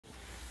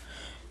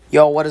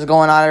Yo, what is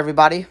going on,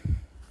 everybody?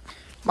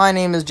 My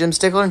name is Jim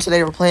Stickler, and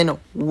today we're playing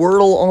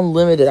Wordle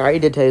Unlimited. I already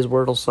did today's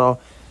Wordle, so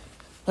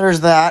there's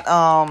that.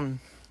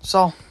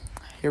 So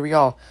here we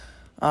go.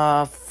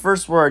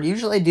 First word.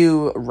 Usually I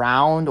do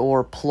round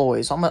or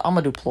ploys. So I'm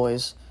gonna do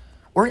ploys.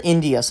 Or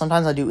India.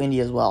 Sometimes I do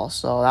India as well.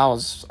 So that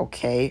was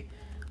okay.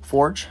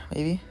 Forge,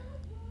 maybe.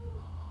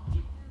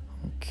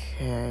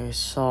 Okay,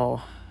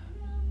 so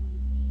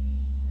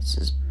this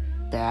is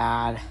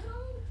bad.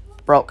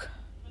 Broke.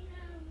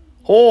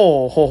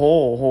 Ho, ho,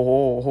 ho, ho,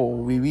 ho, ho,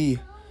 wee, wee.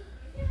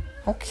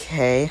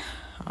 Okay.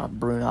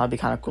 Bruno, that'd be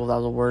kind of cool if that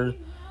was a word.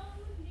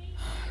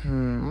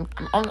 I'm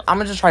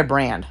gonna just try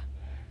brand.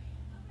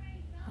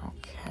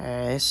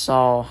 Okay,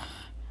 so.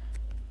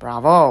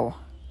 Bravo.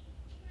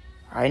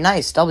 Alright,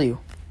 nice. W.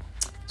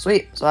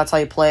 Sweet. So that's how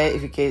you play it.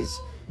 If in case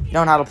you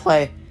don't know how to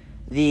play,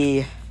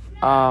 the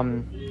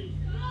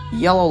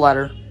yellow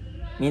letter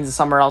means it's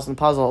somewhere else in the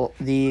puzzle.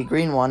 The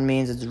green one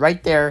means it's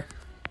right there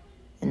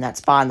in that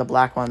spot, and the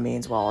black one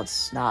means, well,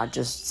 it's not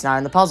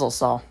in the puzzle,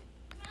 so.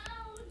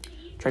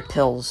 Try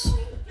pills.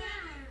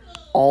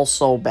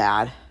 Also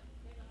bad.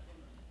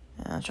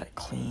 I'll try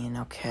clean.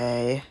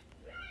 Okay.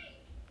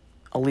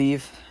 I'll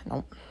leave.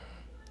 Nope.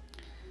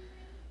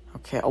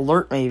 Okay,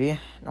 alert maybe.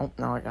 Nope,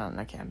 no,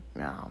 I can't.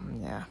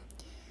 Yeah.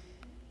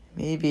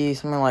 Maybe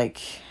something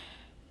like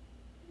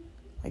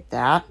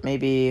that.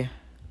 Maybe.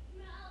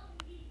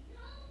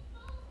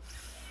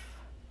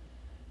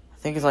 I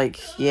think it's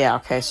like, yeah,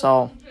 okay,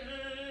 so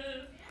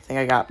I think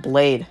I got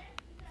blade.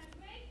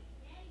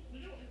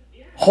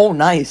 Oh,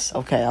 nice.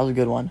 Okay, that was a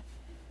good one.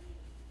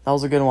 That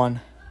was a good one.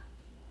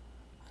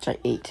 I'll try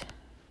 8.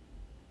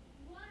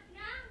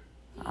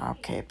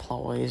 Okay,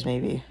 ploys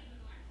maybe.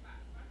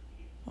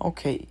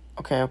 Okay.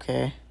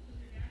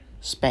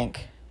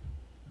 Spank.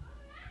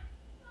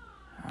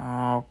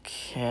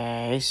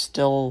 Okay,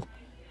 still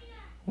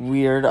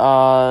weird.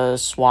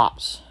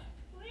 Swaps.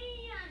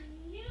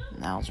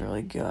 That was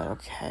really good.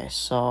 Okay,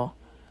 so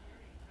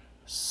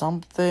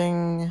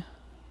something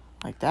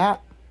like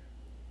that.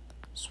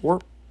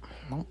 Swarp.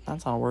 Nope,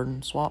 that's not a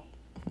word. Swap.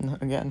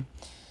 Again.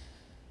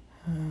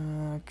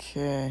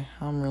 Okay,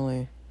 I'm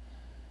really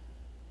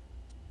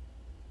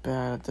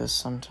bad at this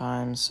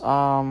sometimes.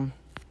 That'd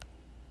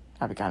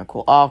be kind of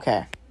cool.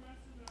 Okay.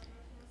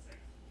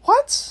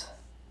 What?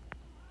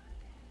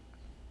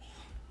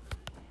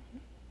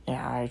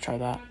 Yeah, I already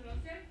tried that.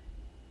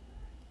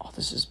 Oh,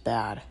 this is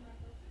bad.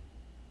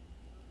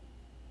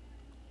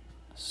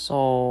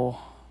 So,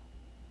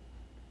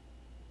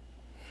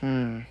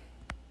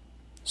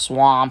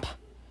 swamp.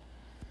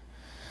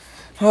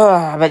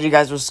 I bet you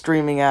guys were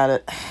screaming at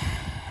it.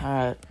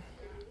 Alright.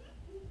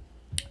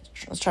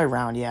 Let's try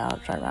round. Yeah, I'll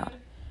try round.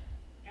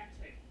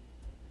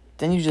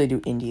 Didn't usually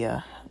do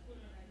India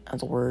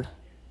as a word.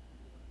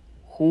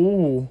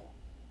 Ooh.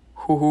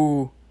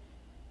 Hoo-hoo.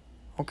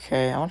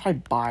 Okay, I want to try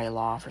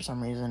bylaw for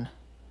some reason.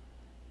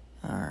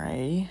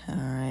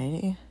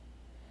 Alrighty.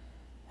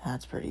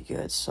 That's pretty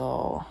good,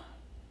 so.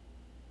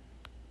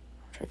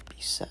 I'll try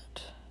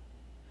beset.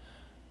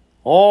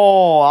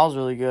 Oh, that was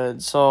really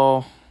good.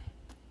 So,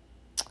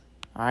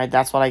 alright,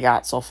 that's what I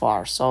got so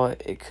far. So,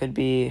 it could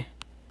be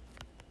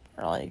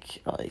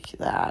like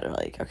that, or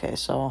like, okay,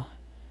 so,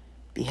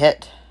 be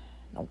hit.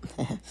 Nope.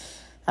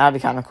 That'd be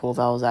kind of cool if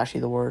that was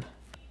actually the word.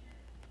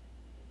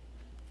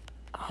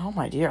 Oh,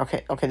 my dear.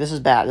 Okay, this is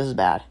bad.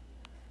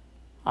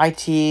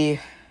 IT,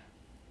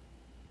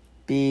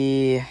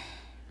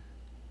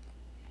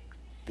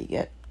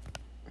 get.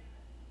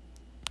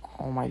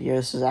 Oh, my dear,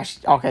 this is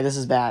actually, okay, this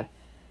is bad.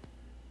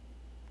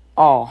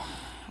 Oh,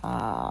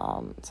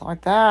 something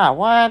like that.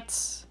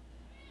 What?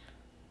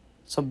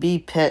 So be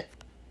pit,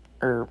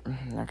 or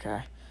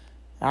okay,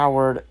 that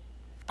word.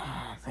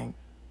 I think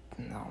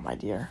no, my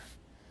dear.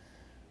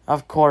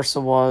 Of course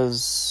it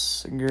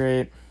was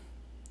great.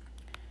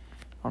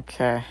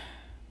 Okay.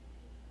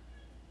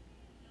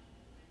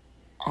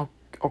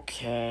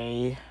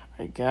 Okay,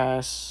 I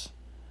guess.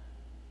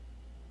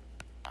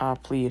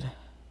 Plead.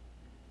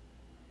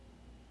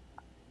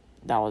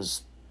 That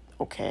was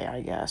okay,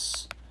 I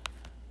guess.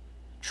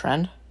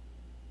 Trend?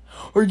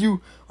 Are you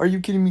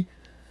kidding me?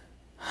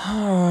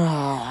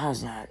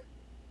 How's that?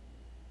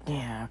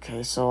 Yeah,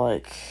 okay, so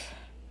like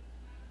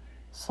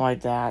something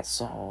like that,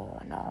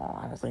 so no,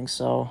 I don't think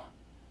so.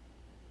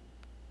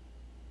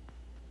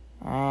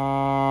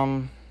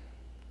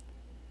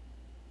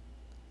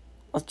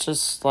 Let's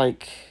just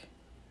like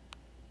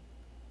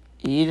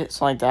eat it,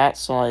 something like that,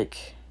 so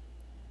like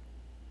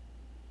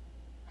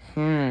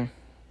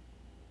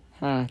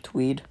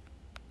tweed.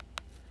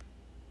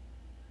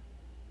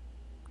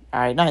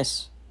 Alright,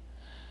 nice.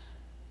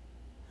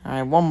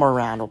 Alright, one more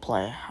round we'll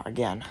play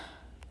again.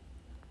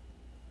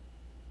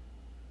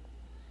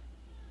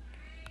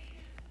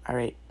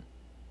 Alright.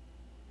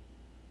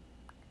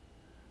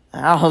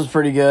 That was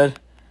pretty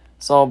good.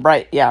 So,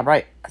 bright. Yeah,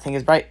 bright. I think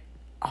it's bright.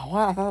 Oh,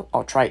 what? I thought...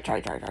 Oh, try.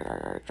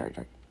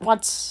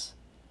 What?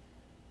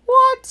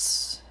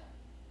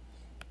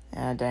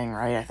 Yeah, dang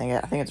right. I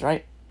think it's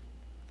right.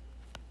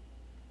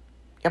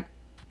 Yep.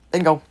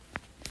 Bingo.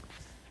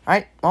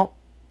 Alright, well.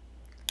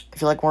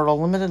 If you like Wordle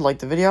Unlimited, like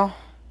the video,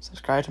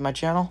 subscribe to my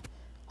channel.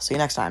 I'll see you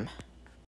next time.